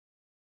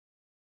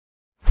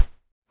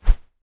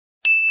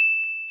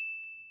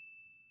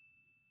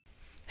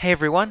Hey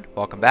everyone,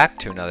 welcome back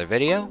to another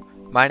video.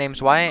 My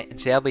name's Wyatt, and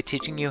today I'll be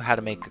teaching you how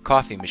to make a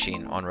coffee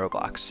machine on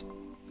Roblox.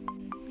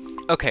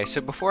 Okay, so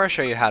before I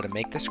show you how to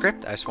make the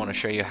script, I just want to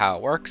show you how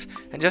it works.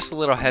 And just a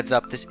little heads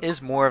up, this is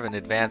more of an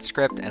advanced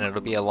script and it'll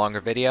be a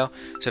longer video.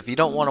 So if you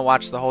don't want to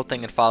watch the whole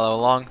thing and follow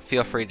along,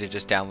 feel free to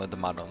just download the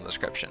model in the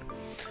description.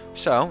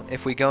 So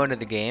if we go into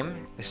the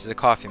game, this is a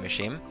coffee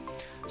machine.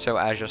 So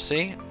as you'll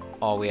see,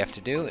 all we have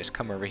to do is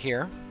come over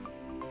here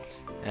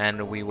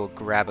and we will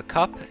grab a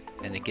cup,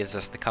 and it gives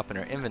us the cup in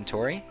our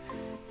inventory.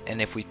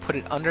 And if we put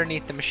it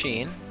underneath the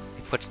machine,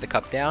 it puts the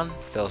cup down,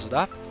 fills it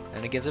up,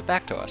 and it gives it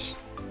back to us.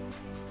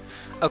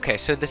 Okay,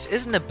 so this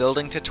isn't a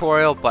building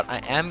tutorial, but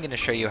I am going to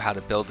show you how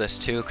to build this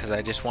too, because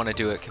I just want to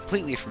do it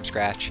completely from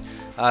scratch.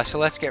 So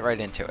let's get right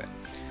into it.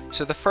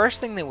 So the first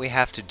thing that we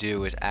have to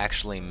do is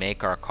actually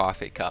make our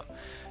coffee cup.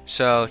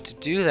 So to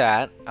do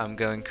that, I'm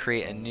going to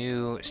create a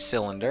new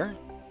cylinder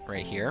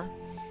right here,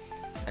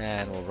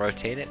 and we'll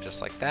rotate it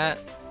just like that.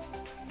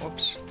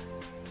 Whoops.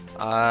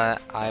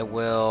 I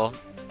will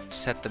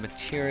set the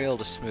material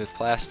to smooth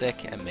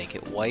plastic and make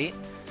it white.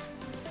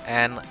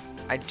 And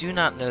I do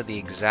not know the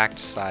exact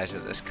size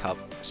of this cup,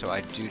 so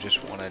I do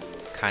just want to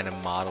kind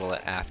of model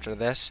it after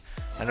this.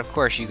 And of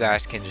course you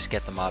guys can just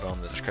get the model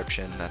in the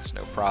description, that's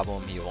no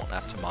problem. You won't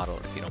have to model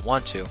it if you don't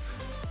want to.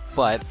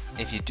 But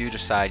if you do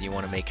decide you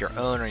want to make your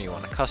own or you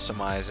want to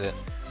customize it,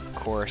 of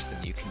course,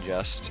 then you can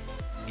just,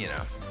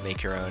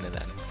 make your own and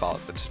then follow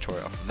the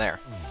tutorial from there.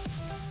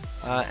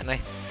 And I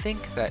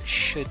think that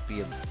should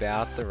be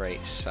about the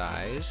right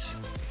size.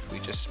 If we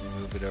just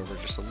move it over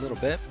just a little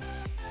bit.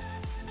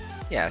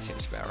 Yeah, that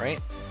seems about right.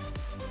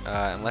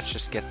 And let's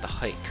just get the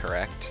height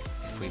correct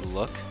if we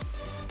look.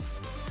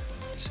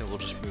 So we'll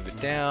just move it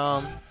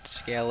down,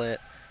 scale it,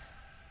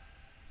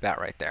 about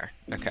right there.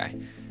 Okay.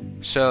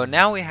 So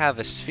now we have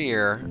a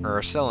sphere, or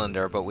a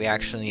cylinder, but we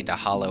actually need to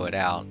hollow it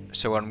out.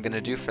 So what I'm going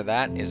to do for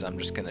that is I'm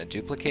just going to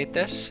duplicate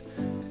this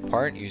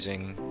part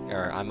using,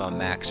 or I'm on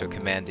Mac, so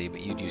Command D,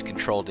 but you'd use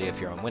Control D if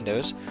you're on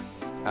Windows.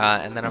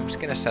 And then I'm just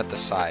going to set the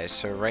size.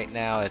 So right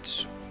now I'm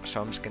just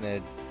going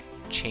to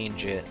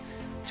change it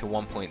to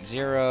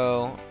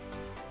 1.0,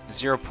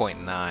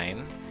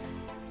 0.9,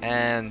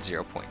 and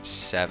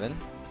 0.7,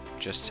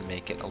 just to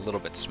make it a little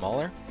bit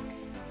smaller.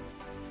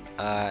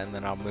 And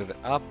then I'll move it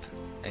up,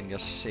 and you'll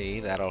see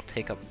that'll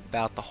take up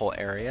about the whole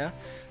area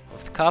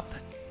of the cup.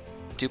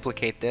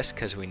 Duplicate this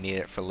because we need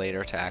it for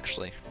later to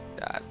actually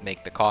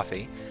make the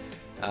coffee.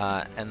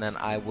 And then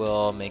I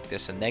will make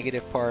this a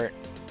negative part,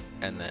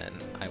 and then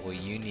I will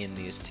union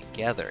these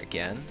together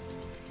again,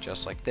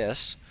 just like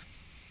this.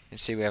 You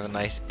see we have a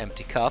nice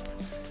empty cup.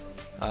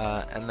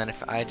 And then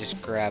if I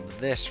just grab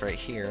this right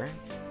here,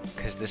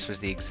 because this was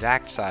the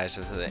exact size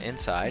of the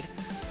inside,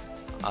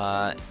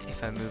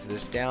 if I move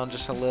this down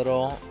just a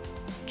little,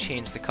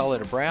 change the color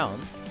to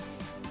brown,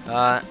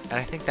 and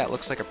I think that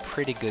looks like a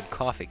pretty good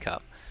coffee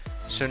cup.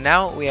 So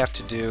now what we have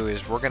to do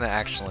is we're going to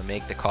actually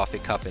make the coffee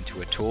cup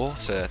into a tool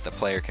so that the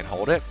player can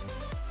hold it.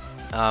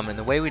 And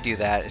the way we do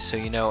that is, so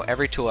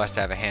every tool has to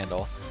have a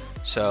handle.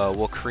 So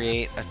we'll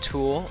create a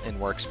tool in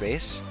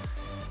Workspace,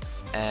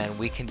 and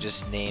we can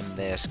just name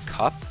this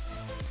cup.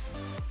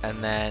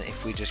 And then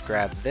if we just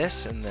grab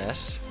this and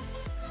this,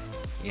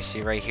 you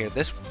see right here,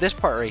 this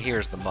part right here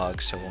is the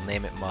mug, so we'll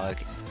name it mug.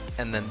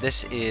 And then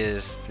this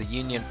is the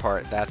union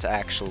part, that's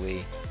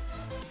actually,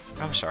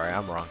 I'm sorry,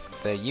 I'm wrong.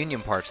 The union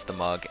part's the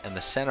mug, and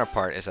the center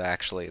part is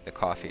actually the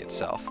coffee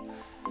itself.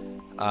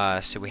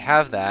 So we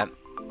have that,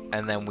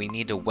 and then we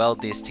need to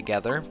weld these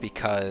together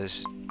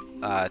because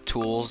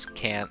tools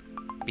can't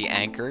be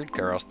anchored,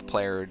 or else the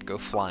player would go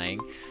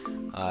flying.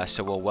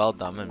 So we'll weld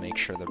them and make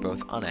sure they're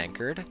both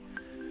unanchored,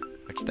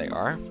 which they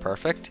are.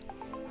 Perfect.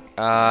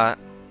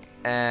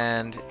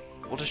 And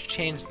we'll just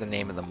change the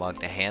name of the mug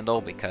to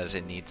handle because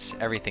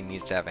everything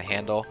needs to have a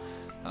handle.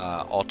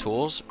 All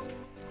tools.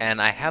 And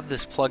I have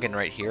this plugin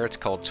right here. It's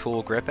called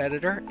Tool Grip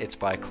Editor. It's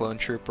by Clone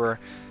Trooper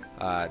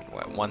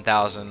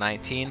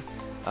 1019.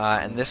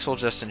 And this will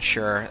just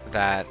ensure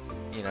that,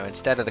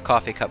 instead of the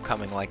coffee cup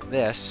coming like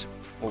this,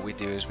 what we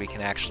do is we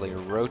can actually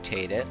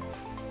rotate it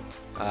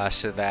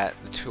so that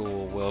the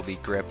tool will be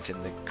gripped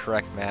in the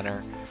correct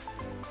manner,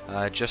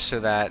 just so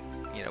that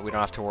we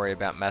don't have to worry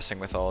about messing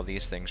with all of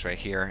these things right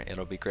here.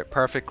 It'll be gripped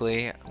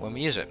perfectly when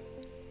we use it.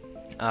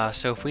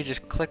 So if we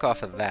just click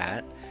off of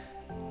that,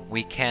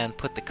 we can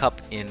put the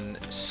cup in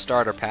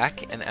starter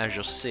pack, and as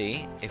you'll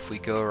see, if we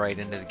go right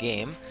into the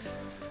game,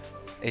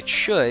 it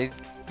should,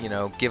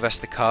 give us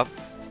the cup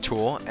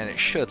tool, and it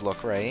should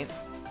look right.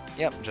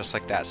 Yep, just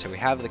like that. So we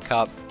have the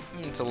cup.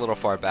 It's a little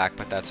far back,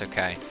 but that's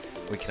okay.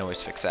 We can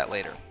always fix that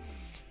later.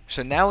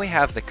 So now we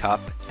have the cup,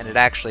 and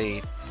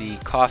the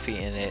coffee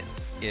in it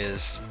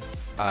is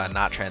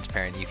not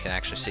transparent. You can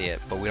actually see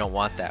it, but we don't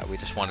want that. We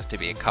just want it to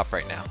be a cup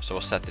right now, so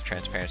we'll set the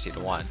transparency to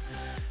 1.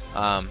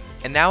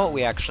 And now what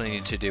we actually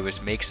need to do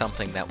is make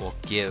something that will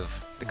give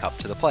the cup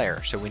to the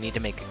player. So we need to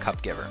make a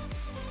cup giver.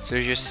 So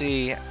as you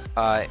see,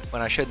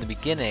 when I showed in the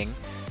beginning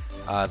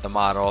the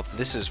model,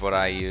 this is what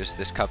I use,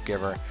 this cup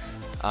giver.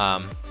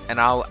 And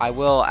I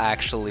will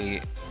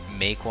actually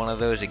make one of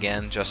those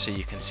again just so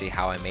you can see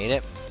how I made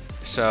it.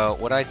 So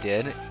what I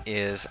did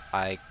is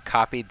I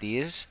copied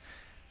these,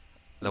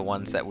 the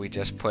ones that we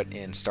just put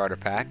in starter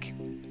pack,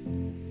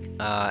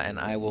 and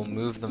I will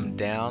move them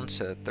down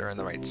so that they're in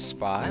the right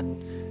spot,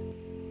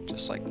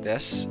 just like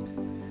this.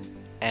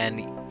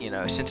 And you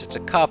know, since it's a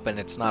cup and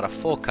it's not a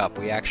full cup,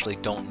 we actually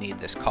don't need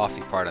this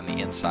coffee part on the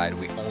inside,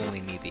 we only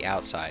need the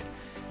outside.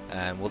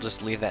 And we'll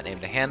just leave that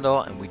named a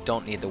handle, and we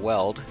don't need the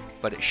weld,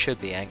 but it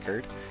should be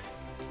anchored.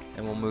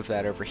 And we'll move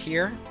that over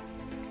here.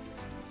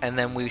 And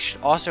then we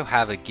should also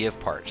have a give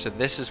part. So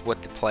this is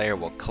what the player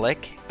will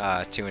click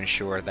to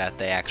ensure that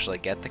they actually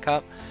get the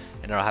cup,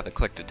 and it'll have a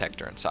click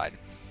detector inside.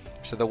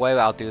 So the way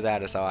I'll do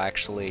that is I'll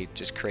actually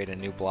just create a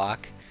new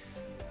block,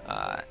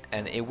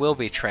 and it will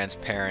be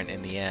transparent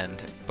in the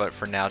end, but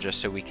for now, just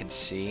so we can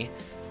see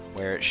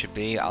where it should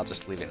be, I'll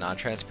just leave it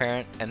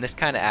non-transparent. And this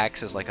kind of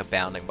acts as like a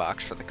bounding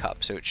box for the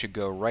cup, so it should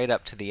go right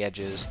up to the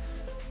edges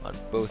on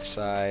both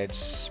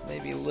sides,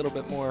 maybe a little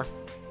bit more.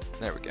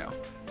 There we go.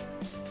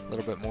 A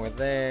little bit more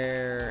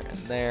there and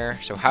there.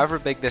 So however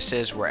big this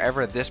is,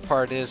 wherever this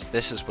part is,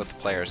 this is what the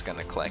player is going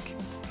to click,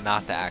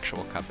 not the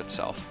actual cup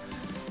itself.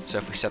 So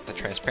if we set the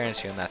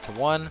transparency on that to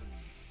 1,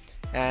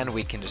 and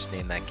we can just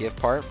name that give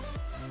part.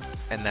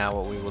 And now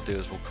what we will do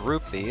is we'll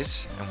group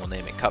these, and we'll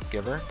name it cup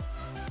giver,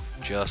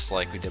 just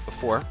like we did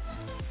before.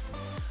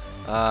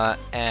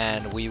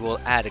 And we will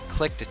add a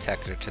click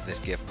detector to this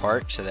give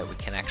part so that we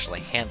can actually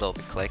handle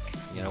the click.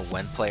 You know,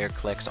 when player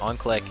clicks on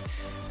click,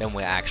 then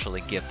we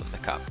actually give them the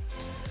cup.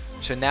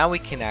 So now we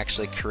can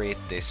actually create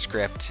this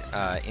script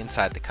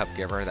inside the cup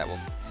giver that will,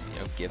 you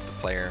know, give the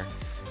player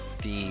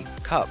the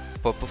cup.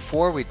 But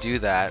before we do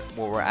that,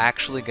 what we're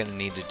actually going to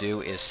need to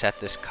do is set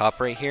this cup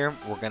right here.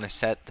 We're going to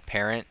set the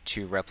parent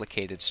to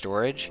replicated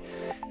storage,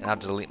 and I'll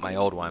delete my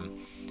old one.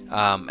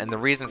 And the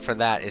reason for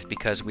that is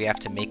because we have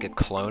to make a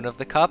clone of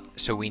the cup,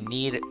 so we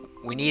need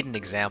an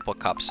example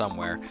cup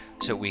somewhere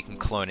so we can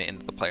clone it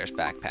into the player's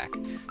backpack.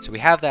 So we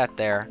have that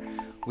there.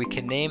 We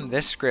can name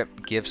this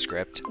script give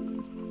script,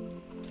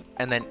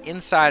 and then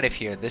inside of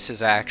here, this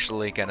is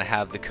actually going to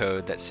have the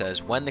code that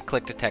says when the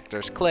click detector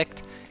is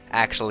clicked,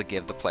 actually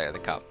give the player the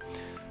cup.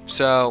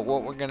 So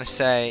what we're going to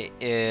say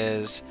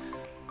is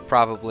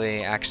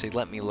probably, actually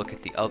let me look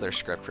at the other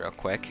script real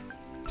quick.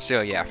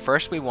 So yeah,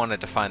 first we want to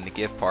define the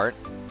give part.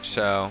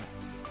 So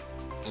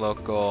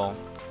local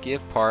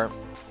give part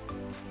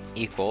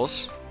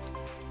equals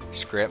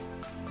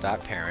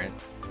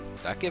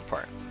script.parent.give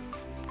part.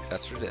 Because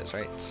that's what it is,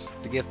 right? It's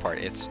the give part.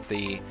 It's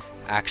the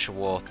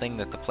actual thing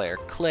that the player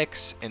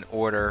clicks in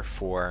order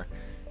for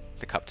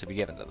the cup to be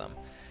given to them.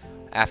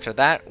 After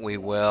that, we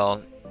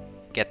will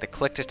get the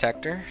click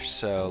detector.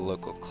 So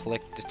local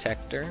click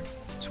detector,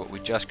 that's what we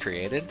just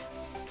created,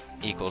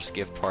 equals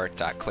give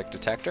part.click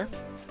detector.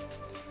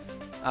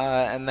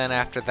 And then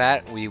after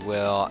that, we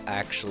will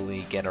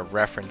actually get a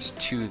reference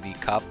to the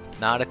cup,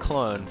 not a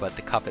clone, but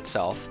the cup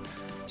itself.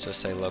 So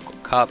say local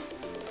cup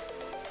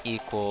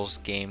equals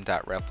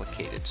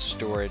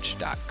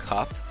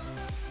game.replicatedStorage.cup.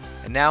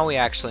 And now we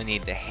actually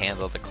need to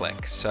handle the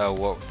click.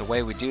 So the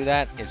way we do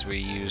that is we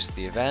use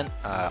the event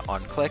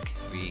on click.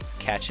 We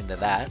catch into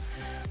that.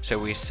 So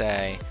we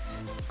say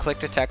click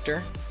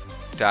detector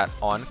dot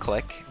on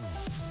click,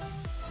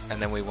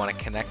 and then we want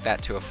to connect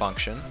that to a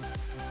function,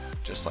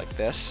 just like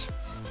this.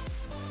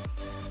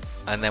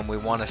 And then we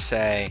want to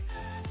say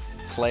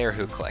player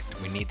who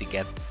clicked. We need to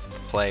get the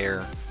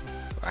player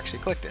who actually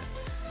clicked it.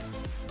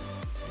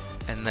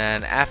 And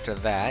then after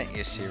that,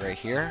 you see right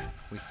here,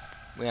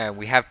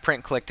 we have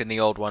print clicked in the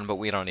old one, but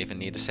we don't even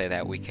need to say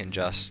that. We can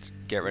just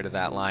get rid of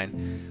that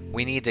line.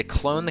 We need to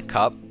clone the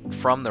cup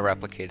from the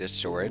replicated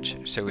storage.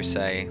 So we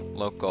say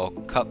local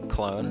cup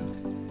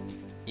clone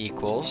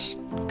equals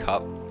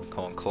cup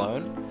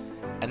clone.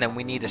 And then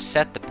we need to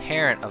set the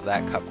parent of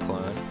that cup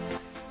clone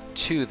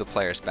to the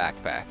player's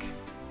backpack.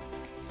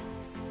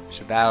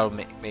 So that'll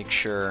make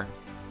sure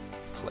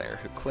player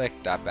who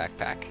clicked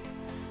 .backpack.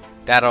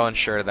 That'll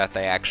ensure that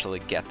they actually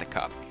get the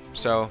cup.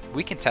 So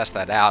we can test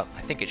that out.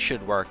 I think it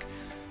should work.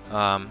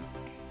 Oh,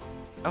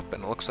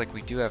 and it looks like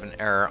we do have an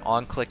error.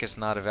 On click is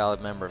not a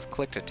valid member of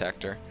click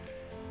detector.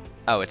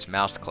 Oh, it's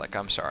mouse click.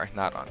 I'm sorry,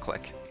 not on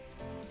click.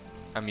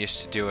 I'm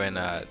used to doing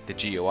the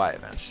GUI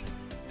events.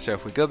 So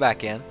if we go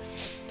back in,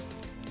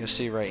 you'll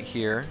see right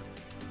here,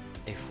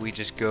 if we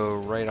just go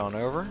right on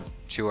over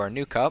to our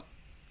new cup,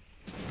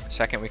 the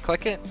second we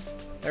click it,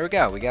 there we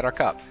go, we got our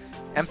cup.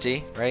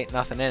 Empty, right?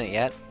 Nothing in it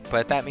yet,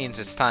 but that means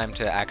it's time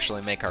to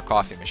actually make our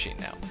coffee machine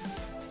now.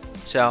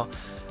 So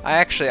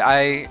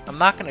I'm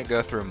not going to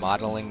go through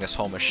modeling this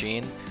whole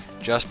machine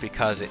just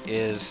because it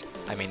is,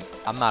 I mean,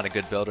 I'm not a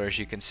good builder as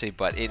you can see,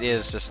 but it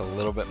is just a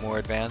little bit more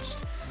advanced.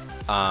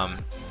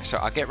 So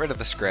I'll get rid of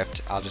the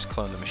script, I'll just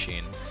clone the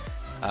machine.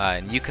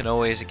 And you can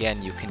always,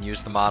 again, you can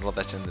use the model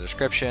that's in the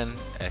description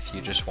if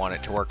you just want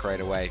it to work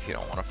right away, if you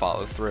don't want to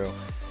follow through.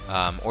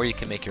 Or you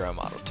can make your own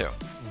model too.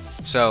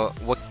 So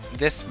what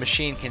this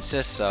machine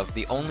consists of,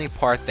 the only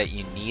part that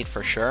you need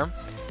for sure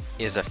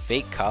is a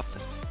fake cup,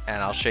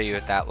 and I'll show you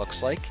what that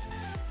looks like.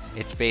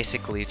 It's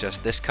basically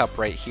just this cup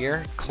right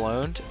here,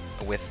 cloned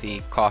with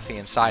the coffee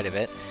inside of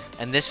it,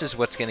 and this is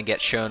what's going to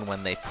get shown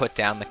when they put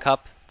down the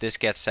cup. This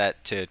gets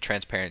set to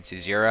transparency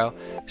 0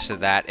 so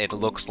that it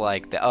looks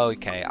like oh,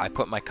 okay, I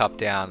put my cup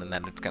down and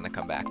then it's going to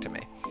come back to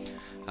me.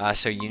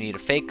 So you need a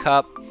fake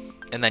cup,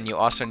 and then you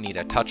also need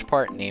a touch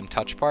part, named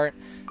touch part.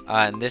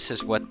 And this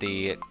is what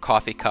the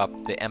coffee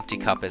cup, the empty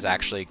cup, is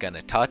actually going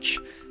to touch.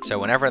 So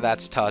whenever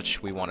that's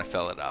touched, we want to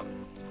fill it up.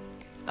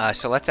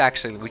 So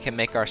we can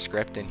make our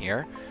script in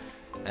here,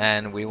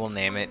 and we will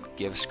name it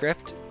give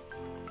script.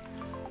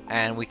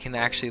 And we can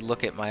actually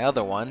look at my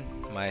other one,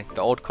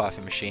 the old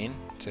coffee machine,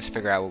 to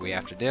figure out what we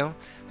have to do.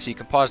 So you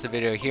can pause the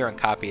video here and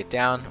copy it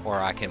down, or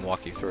I can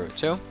walk you through it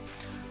too.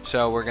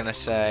 So we're going to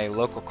say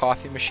local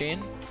coffee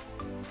machine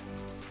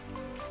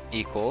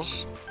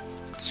equals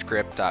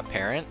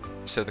script.parent.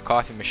 So the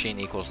coffee machine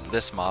equals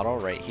this model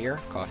right here,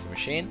 coffee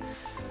machine.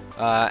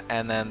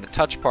 And then the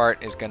touch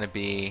part is going to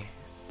be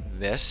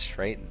this,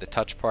 right? The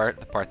touch part,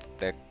 the part that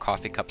the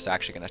coffee cup's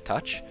actually going to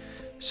touch.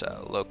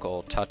 So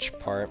local touch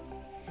part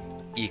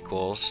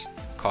equals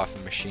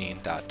coffee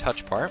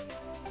machine.touch part.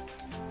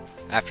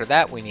 After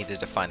that, we need to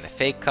define the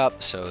fake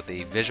cup, so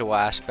the visual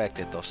aspect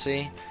that they'll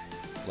see.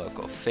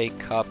 Local fake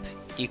cup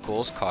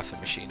equals coffee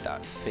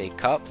machine.fake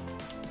cup.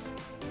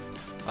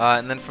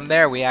 And then from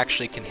there, we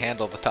actually can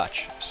handle the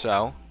touch.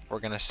 So we're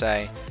going to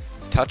say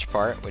touch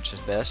part, which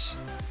is this,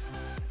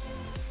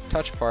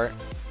 touch part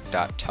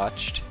dot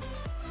touched,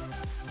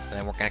 and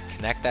then we're going to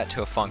connect that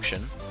to a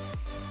function,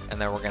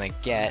 and then we're going to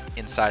get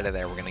inside of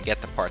there, we're going to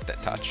get the part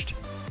that touched.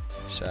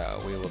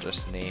 So we will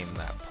just name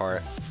that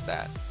part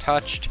that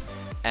touched,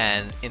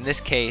 and in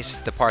this case,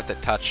 the part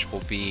that touched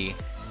will be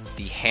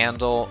the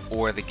handle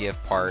or the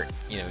give part.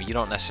 You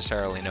don't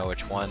necessarily know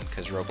which one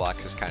because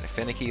Roblox is kind of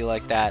finicky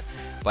like that,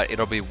 but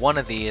it'll be one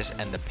of these,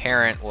 and the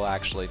parent will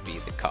actually be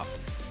the cup.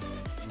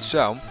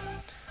 So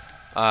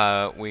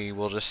we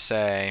will just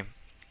say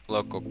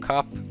local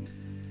cup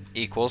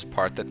equals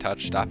part that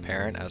touched dot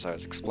parent, as I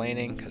was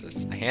explaining, because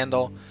it's the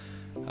handle,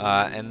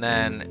 and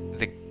then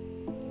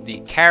the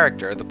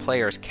character, the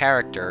player's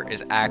character,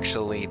 is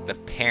actually the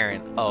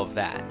parent of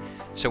that.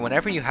 So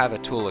whenever you have a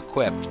tool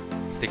equipped,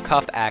 the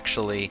cup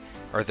actually,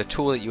 or the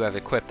tool that you have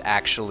equipped,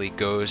 actually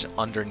goes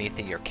underneath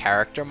your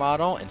character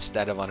model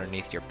instead of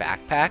underneath your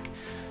backpack.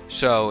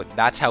 So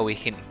that's how we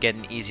can get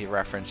an easy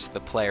reference to the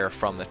player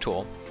from the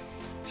tool.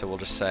 So we'll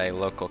just say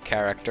local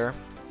character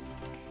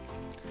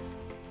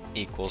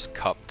equals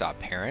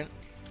cup.parent.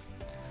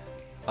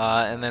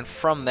 And then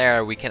from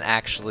there we can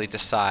actually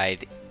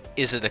decide,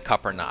 is it a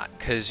cup or not?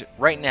 Because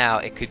right now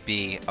it could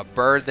be a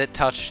bird that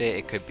touched it,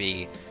 it could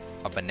be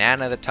a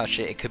banana that touched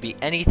it, it could be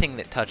anything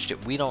that touched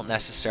it. We don't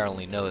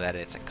necessarily know that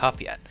it's a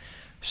cup yet.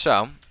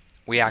 So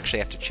we actually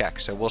have to check.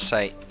 So we'll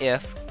say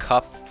if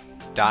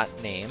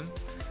cup.name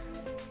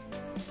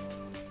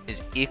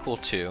is equal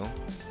to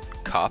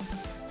cup,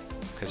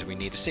 because we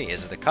need to see,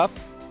 is it a cup?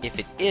 If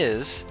it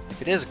is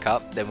a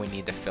cup, then we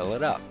need to fill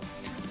it up.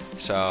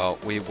 So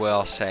we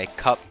will say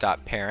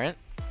cup.parent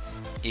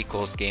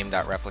equals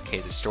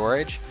game.replicated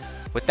storage.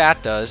 What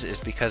that does is,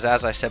 because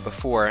as I said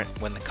before,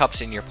 when the cup's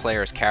in your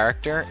player's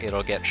character,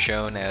 it'll get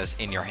shown as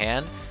in your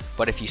hand,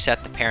 but if you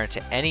set the parent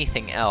to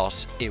anything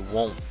else, it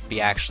won't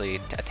be actually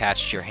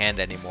attached to your hand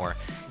anymore.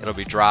 It'll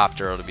be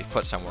dropped, or it'll be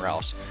put somewhere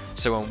else.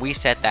 So when we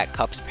set that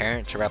cup's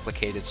parent to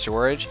replicated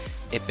storage,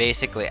 it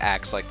basically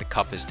acts like the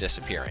cup is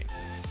disappearing.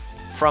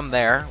 From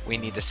there, we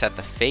need to set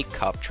the fake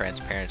cup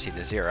transparency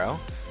to 0.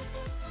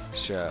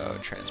 So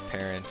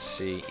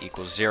transparency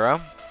equals 0,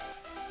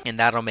 and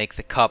that'll make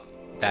the cup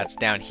that's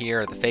down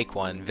here, the fake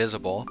one,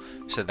 visible,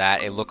 so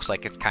that it looks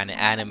like it's kind of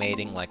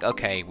animating, like,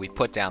 okay, we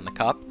put down the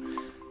cup.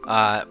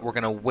 We're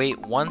going to wait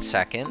 1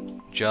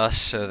 second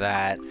just so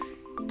that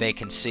they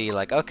can see,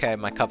 like, okay,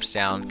 my cup's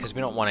down, because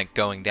we don't want it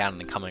going down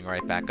and then coming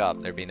right back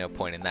up. There'd be no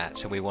point in that.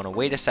 So we want to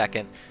wait a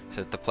second so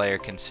that the player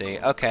can see,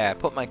 okay, I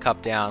put my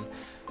cup down.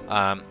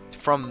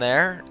 From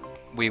there,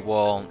 we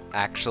will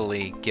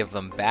actually give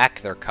them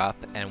back their cup,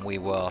 and we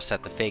will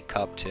set the fake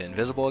cup to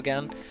invisible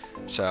again.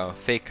 So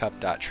fake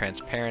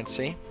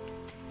cup.transparency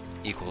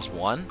equals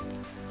 1,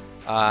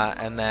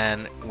 and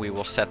then we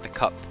will set the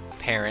cup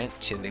parent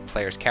to the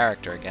player's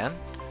character again.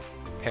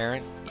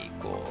 Parent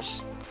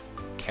equals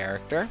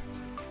character.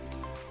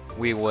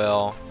 We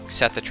will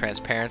set the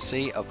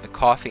transparency of the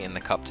coffee in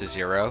the cup to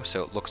 0,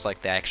 so it looks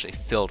like they actually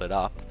filled it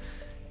up.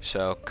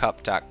 So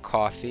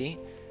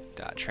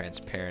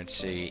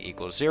cup.coffee.transparency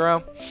equals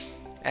 0.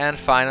 And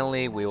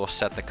finally, we will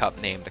set the cup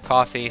name to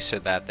coffee so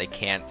that they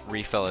can't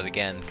refill it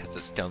again because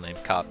it's still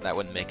named cup. That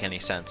wouldn't make any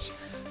sense.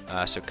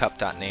 So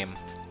cup.name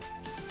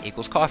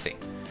equals coffee.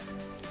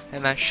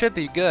 And that should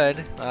be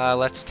good.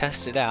 Let's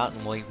test it out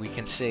and we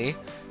can see.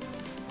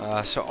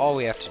 So all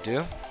we have to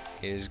do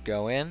is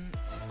go in,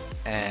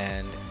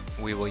 and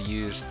we will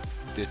use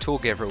the tool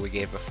giver we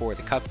gave before,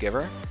 the cup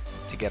giver,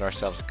 to get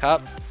ourselves a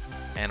cup.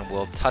 And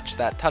we'll touch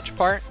that touch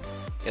part.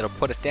 It'll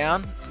put it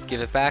down,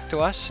 give it back to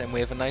us, and we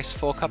have a nice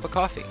full cup of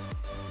coffee.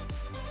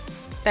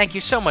 Thank you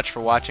so much for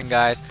watching,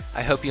 guys.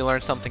 I hope you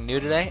learned something new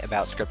today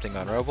about scripting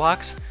on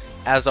Roblox.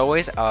 As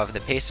always, I'll have the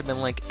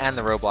Pastebin link and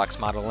the Roblox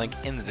model link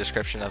in the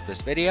description of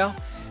this video,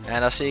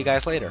 and I'll see you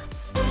guys later.